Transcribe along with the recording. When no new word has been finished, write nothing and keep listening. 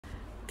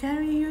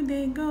Carry you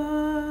they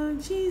go,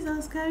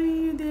 Jesus, carry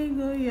you they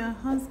go, your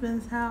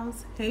husband's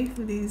house. Hey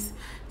foodies,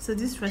 so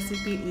this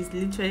recipe is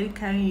literally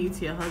carrying you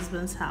to your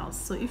husband's house.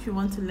 So if you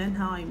want to learn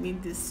how I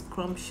made this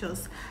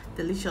scrumptious,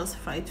 delicious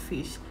fried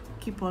fish,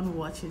 keep on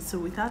watching. So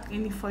without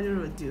any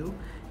further ado,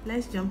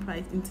 let's jump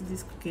right into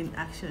this cooking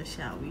action,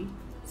 shall we?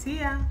 See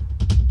ya!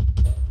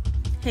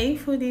 Hey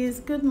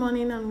foodies, good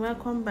morning and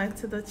welcome back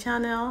to the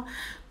channel.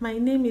 My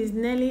name is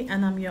Nelly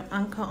and I'm your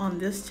anchor on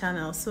this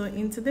channel. So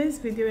in today's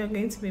video we're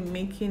going to be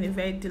making a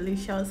very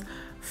delicious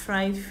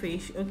fried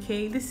fish.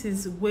 Okay, this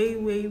is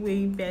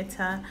way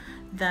better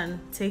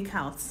than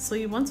takeout, so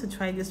you want to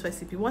try this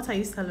recipe. What are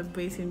you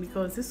celebrating?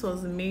 Because this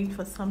was made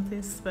for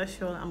something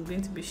special I'm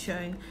going to be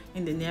sharing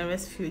in the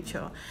nearest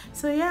future.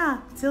 So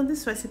yeah, till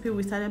this recipe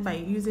we started by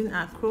using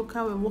our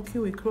croaker. We're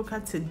working with croaker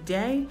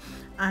today,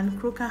 and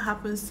croaker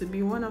happens to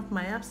be one of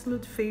my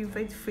absolute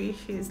favorite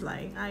fishes.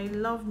 Like, I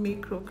love me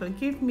croaker.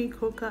 Give me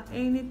croaker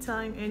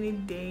anytime, any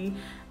day,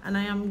 and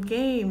I am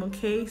game.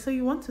 Okay, so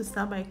you want to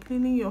start by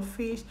cleaning your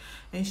fish,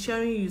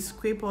 ensuring you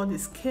scrape all the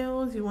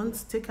scales. You want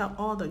to take out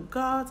all the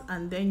guts,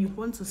 and then you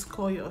want to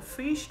score your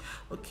fish.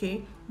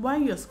 Okay, why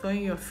you're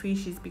scoring your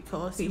fish is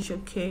because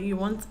you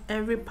want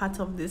every part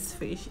of this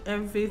fish,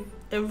 every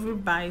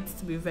bite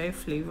to be very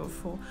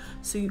flavorful.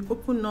 So you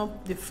open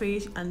up the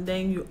fish and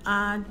then you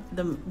add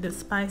the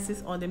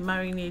spices or the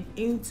marinade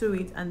into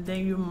it, and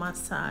then you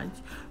massage,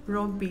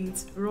 rub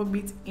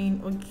it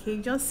in. Okay,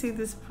 just see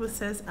this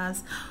process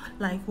as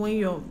like when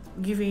you're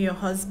giving your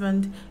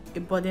husband a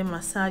body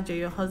massage, or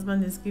your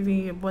husband is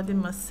giving you a body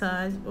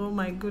massage. Oh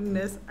my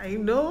goodness, I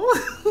know.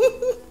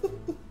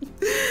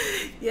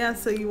 Yeah,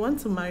 so you want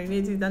to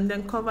marinate it and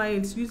then cover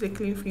it. Use a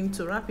clean film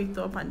to wrap it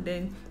up, and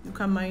then you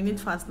can marinate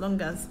for as long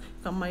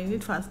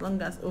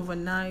as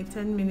overnight,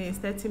 10 minutes,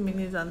 30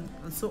 minutes, and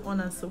so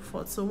on and so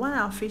forth. So while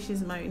our fish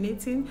is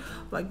marinating,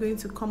 we're going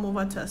to come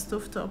over to our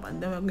stovetop,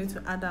 and then we're going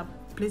to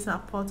place our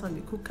pot on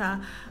the cooker,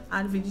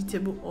 add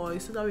vegetable oil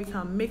so that we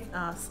can make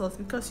our sauce,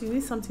 because you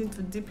need something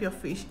to dip your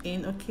fish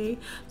in. Okay,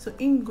 so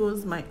in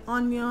goes my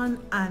onion,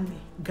 and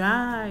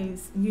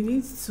guys, you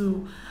need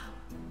to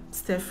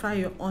stir fry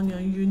your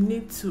onion, you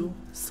need to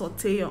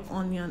saute your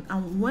onion.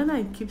 And when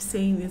I keep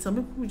saying it, some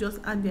people just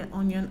add their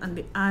onion and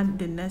they add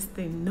the next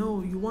thing.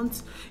 No, you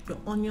want your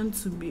onion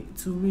to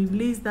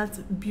release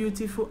that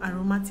beautiful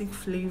aromatic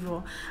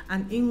flavor.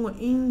 And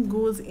in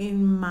goes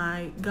in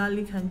my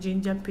garlic and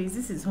ginger paste.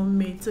 This is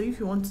homemade, so if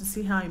you want to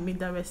see how I made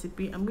that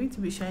recipe, I'm going to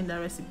be sharing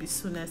that recipe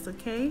soonest.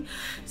 Okay,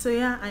 so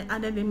yeah, I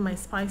added in my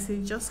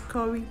spices, just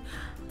curry,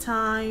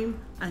 thyme,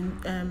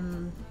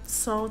 and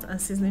salt and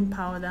seasoning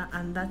powder,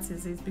 and that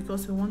is it,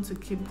 because we want to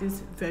keep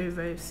this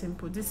very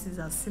simple. This is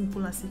as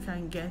simple as you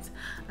can get.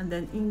 And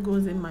then in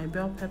goes in my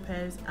bell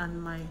peppers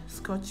and my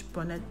scotch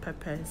bonnet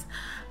peppers.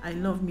 I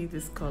love me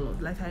this color,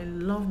 like I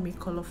love me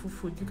colorful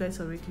food. You guys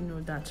already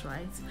know that,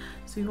 right?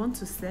 So you want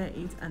to stir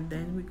it, and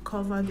then we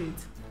covered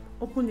it,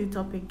 open it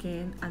up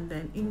again, and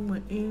then in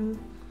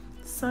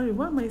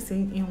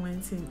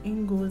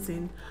goes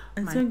in.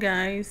 And so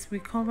guys, we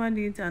covered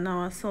it and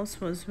our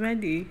sauce was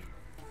ready.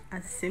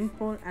 As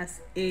simple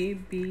as A,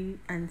 B,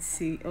 and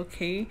C.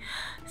 Okay,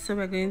 so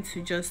we're going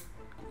to just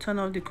turn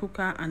off the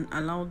cooker and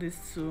allow this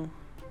to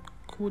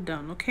cool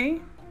down.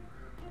 Okay,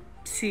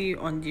 see you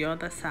on the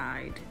other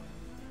side.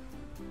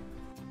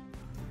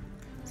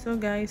 So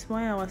guys,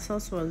 while our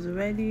sauce was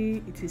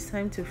ready, it is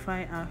time to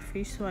fry our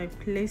fish. So I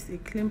placed a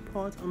clean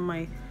pot on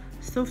my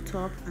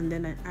stovetop, and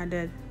then I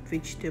added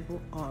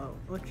vegetable oil.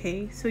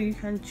 Okay, so you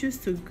can choose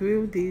to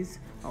grill this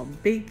or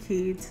bake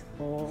it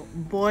or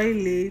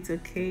boil it.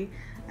 Okay,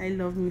 I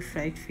love me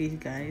fried fish,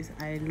 guys.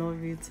 I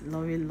love it.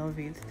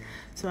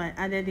 So I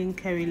added in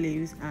curry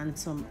leaves and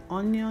some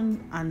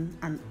onion and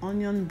an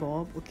onion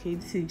bulb. Okay,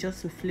 this is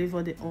just to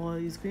flavor the oil.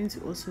 It's going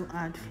to also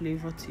add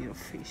flavor to your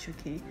fish.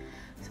 Okay,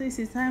 so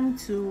it's time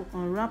to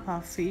unwrap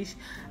our fish,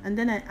 and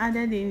then I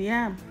added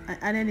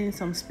in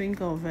some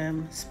springs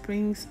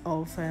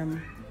of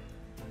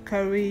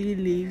curry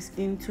leaves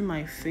into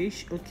my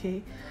fish.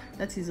 Okay,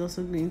 that is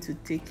also going to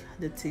take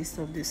the taste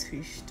of this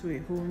fish to a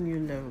whole new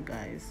level,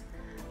 guys.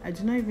 I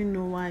do not even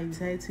know why I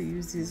decided to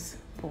use this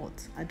pot.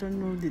 I don't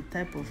know the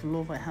type of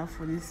love I have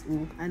for this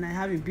wok, and I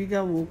have a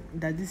bigger wok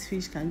that this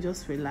fish can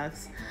just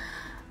relax,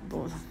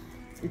 but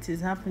it is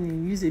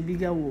happening. Use a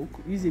bigger wok,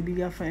 use a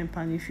bigger frying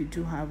pan if you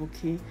do have.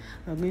 Okay,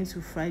 we're going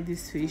to fry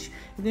this fish.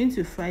 We're going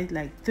to fry it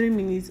like 3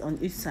 minutes on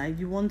each side.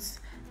 You want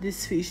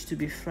this fish to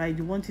be fried,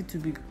 you want it to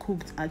be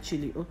cooked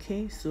actually.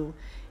 Okay, so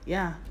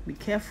yeah, be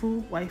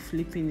careful while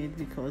flipping it,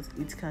 because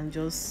it can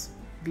just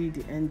be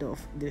the end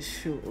of the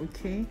show.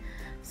 Okay,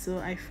 so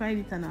I fried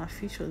it and our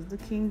fish was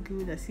looking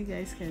good, as you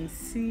guys can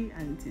see,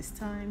 and it is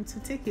time to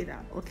take it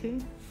out. Okay,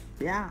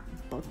 yeah,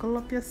 buckle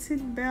up your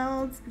seat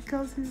belts,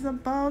 because it's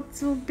about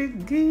to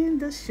begin.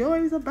 The show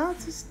is about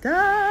to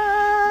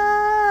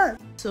start.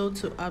 So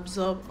to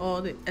absorb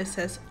all the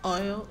excess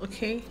oil,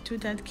 okay, do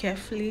that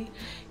carefully.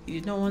 You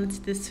don't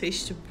want this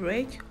fish to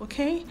break.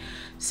 Okay,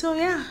 so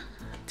yeah,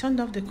 turned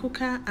off the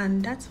cooker,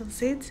 and that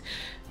was it.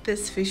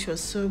 This fish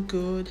was so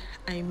good.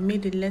 I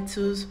made a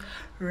lettuce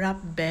wrap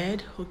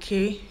bed,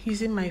 okay,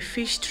 using my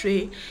fish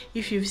tray.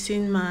 If you've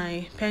seen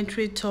my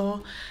pantry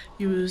tour,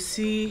 you will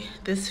see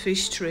this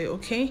fish tray,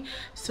 okay.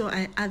 So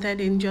I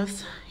added in,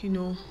 just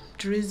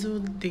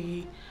drizzled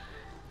the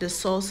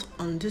sauce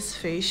on this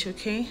fish,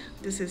 okay.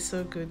 This is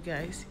so good,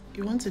 guys.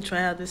 You want to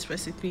try out this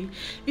recipe.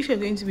 If you're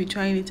going to be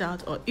trying it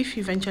out, or if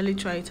you eventually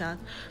try it out,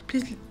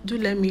 please do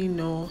let me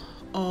know,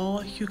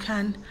 or you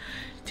can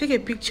take a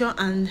picture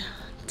and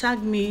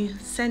tag me,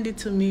 send it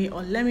to me,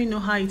 or let me know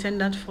how it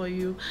turned out for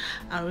you.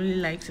 I really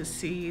like to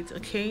see it,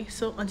 okay.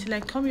 So until I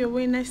come your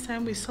way next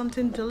time with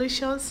something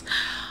delicious,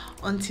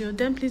 until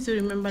then, please do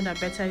remember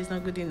that better is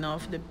not good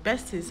enough. The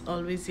best is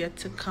always yet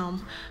to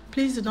come.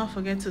 Please do not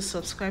forget to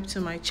subscribe to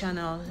my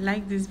channel,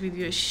 like this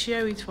video,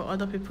 share it for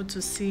other people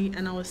to see,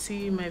 and I will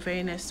see you in my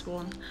very next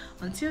one.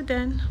 Until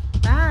then,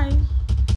 bye.